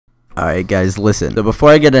Alright guys, listen. So before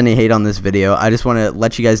I get any hate on this video, I just want to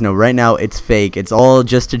let you guys know right now it's fake. It's all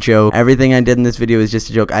just a joke. Everything I did in this video is just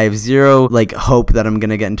a joke. I have zero like hope that I'm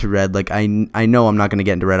gonna get into red. Like I know I'm not gonna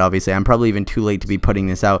get into red, obviously. I'm probably even too late to be putting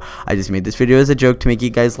this out. I just made this video as a joke to make you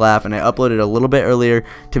guys laugh, and I uploaded a little bit earlier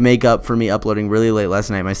to make up for me uploading really late last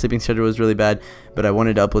night. My sleeping schedule was really bad, but I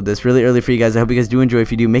wanted to upload this really early for you guys. I hope you guys do enjoy. If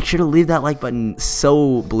you do, make sure to leave that like button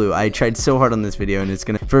so blue. I tried so hard on this video,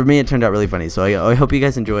 and for me it turned out really funny, so I hope you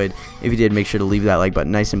guys enjoyed. If you did, make sure to leave that like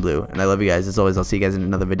button nice and blue, and I love you guys. As always, I'll see you guys in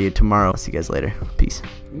another video tomorrow. I'll see you guys later. Peace.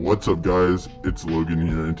 What's up guys, it's Logan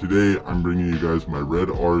here, and today I'm bringing you guys my Red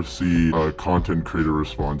RC content creator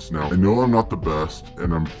response. Now, I know I'm not the best,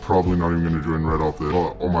 and I'm probably not even going to join Red off this.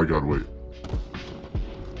 Oh my god, wait.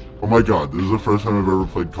 Oh my god, this is the first time I've ever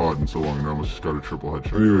played COD in so long, and I almost just got a triple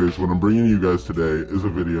headshot. Anyways, what I'm bringing you guys today is a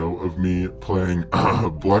video of me playing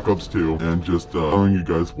Black Ops 2, and just telling you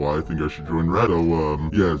guys why I think I should join Red. So,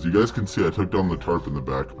 yeah, as you guys can see, I took down the tarp in the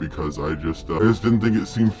back because I just didn't think it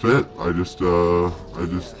seemed fit. I just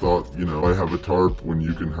thought, you know, I have a tarp when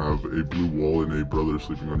you can have a blue wall and a brother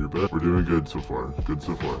sleeping on your bed. We're doing good so far. Good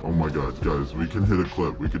so far. Oh my god, guys, we can hit a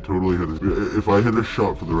clip. We could totally hit a... If I hit a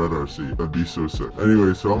shot for the Red RC, that'd be so sick.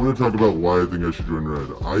 Anyway, so I'm gonna talk about why I think I should join Red.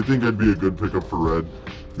 I think I'd be a good pickup for Red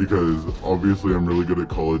because obviously I'm really good at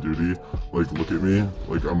Call of Duty. Like, look at me.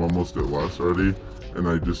 Like, I'm almost at last already, and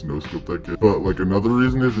I just no-scope that kid. But like, another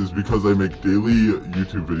reason is because I make daily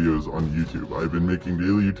YouTube videos on YouTube. I've been making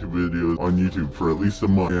daily YouTube videos on YouTube for at least a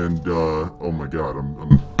month, and oh my god,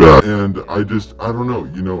 I'm bad. And I don't know,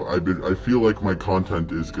 you know, I feel like my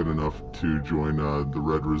content is good enough to join the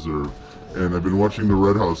Red Reserve. And I've been watching the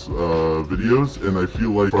Red House videos, and I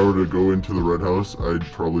feel like if I were to go into the Red House, I'd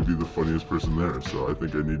probably be the funniest person there. So I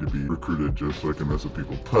think I need to be recruited just so I can mess with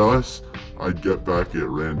people. Plus, I'd get back at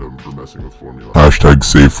random for messing with Formula. Hashtag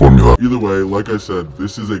save Formula. Either way, like I said,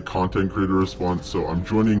 this is a content creator response, so I'm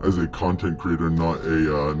joining as a content creator, not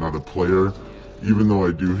a player. Even though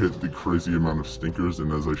I do hit the crazy amount of stinkers,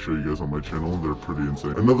 and as I show you guys on my channel, they're pretty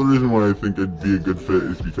insane. Another reason why I think it'd be a good fit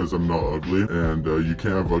is because I'm not ugly, and you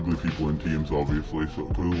can't have ugly people in teams, obviously, so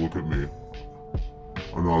please look at me.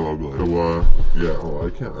 I'm not ugly. So, yeah,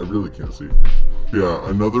 oh, I really can't see. Yeah,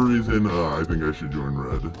 another reason I think I should join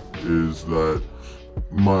Red is that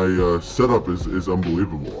my setup is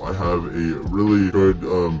unbelievable. I have a really good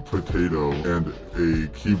potato and a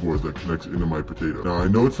keyboard that connects into my potato. Now, I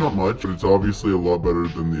know it's not much, but it's obviously a lot better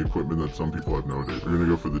than the equipment that some people have nowadays. We're gonna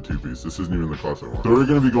go for the two-piece. This isn't even the class I want. So we're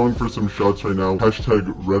gonna be going for some shots right now. Hashtag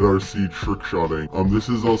RedRC trick shotting. This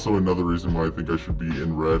is also another reason why I think I should be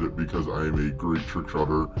in Red, because I am a great trick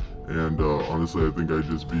shotter, and honestly, I think I'd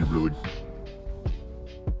just be really...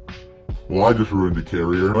 Well, I just ruined a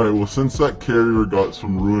carrier. Alright, well, since that carrier got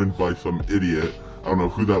ruined by some idiot, I don't know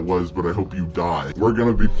who that was, but I hope you die. We're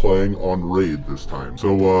gonna be playing on Raid this time.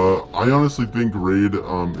 So, I honestly think Raid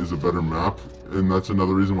is a better map, and that's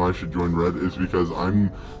another reason why I should join Red, is because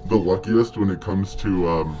I'm the luckiest when it comes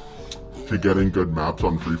to getting good maps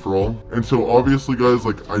on free-for-all. And so obviously, guys,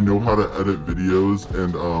 like, I know how to edit videos,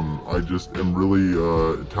 and I just am really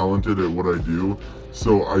talented at what I do.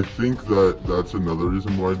 So I think that that's another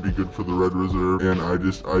reason why I'd be good for the Red Reserve, and I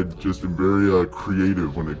just am very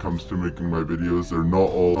creative when it comes to making my videos. They're not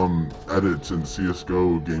all edits and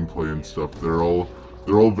CSGO gameplay and stuff. They're all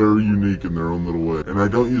very unique in their own little way. And I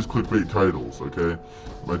don't use clickbait titles, okay?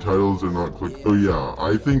 My titles are not click. So yeah,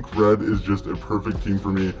 I think Red is just a perfect team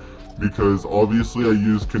for me, because obviously I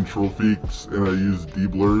use control feats and I use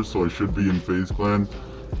deblurs, so I should be in FaZe Clan.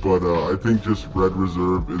 But I think just Red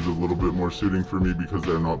Reserve is a little bit more suiting for me because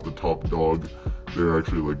they're not the top dog. They're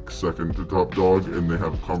actually like second to top dog, and they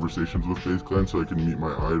have conversations with FaZe Clan, so I can meet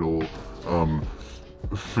my idol,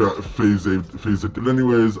 FaZe. But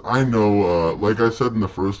anyways, I know, like I said in the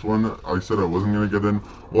first one, I said I wasn't going to get in.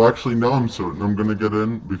 Well, actually, now I'm certain I'm going to get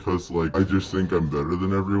in, because, like, I just think I'm better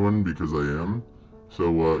than everyone, because I am. So,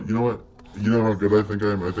 you know what? You know how good I think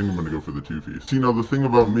I am? I think I'm gonna go for the two-piece. See, now the thing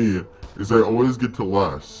about me is I always get to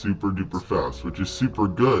last super duper fast, which is super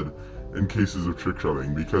good in cases of trick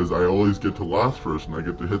shotting, because I always get to last first and I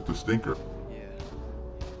get to hit the stinker.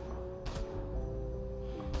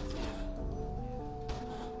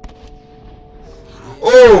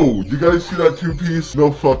 Oh! You guys see that two-piece? No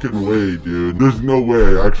fucking way, dude. There's no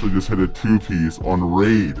way I actually just hit a two-piece on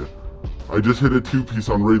Raid. I just hit a two-piece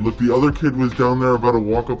on Raid. Look, the other kid was down there about to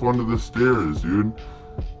walk up onto the stairs, dude.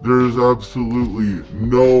 There's absolutely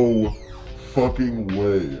no fucking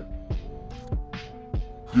way.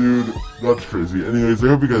 Dude, that's crazy. Anyways, I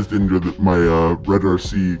hope you guys did enjoy my Red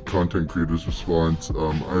RC content creators response.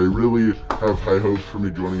 I really have high hopes for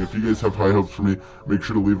me joining. If you guys have high hopes for me, make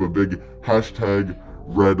sure to leave a big hashtag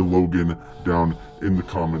Red Logan down in the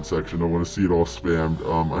comment section. I want to see it all spammed.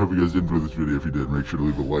 I hope you guys did enjoy this video. If you did, make sure to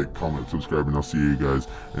leave a like, comment, subscribe, and I'll see you guys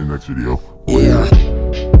in the next video.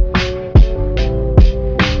 Yeah.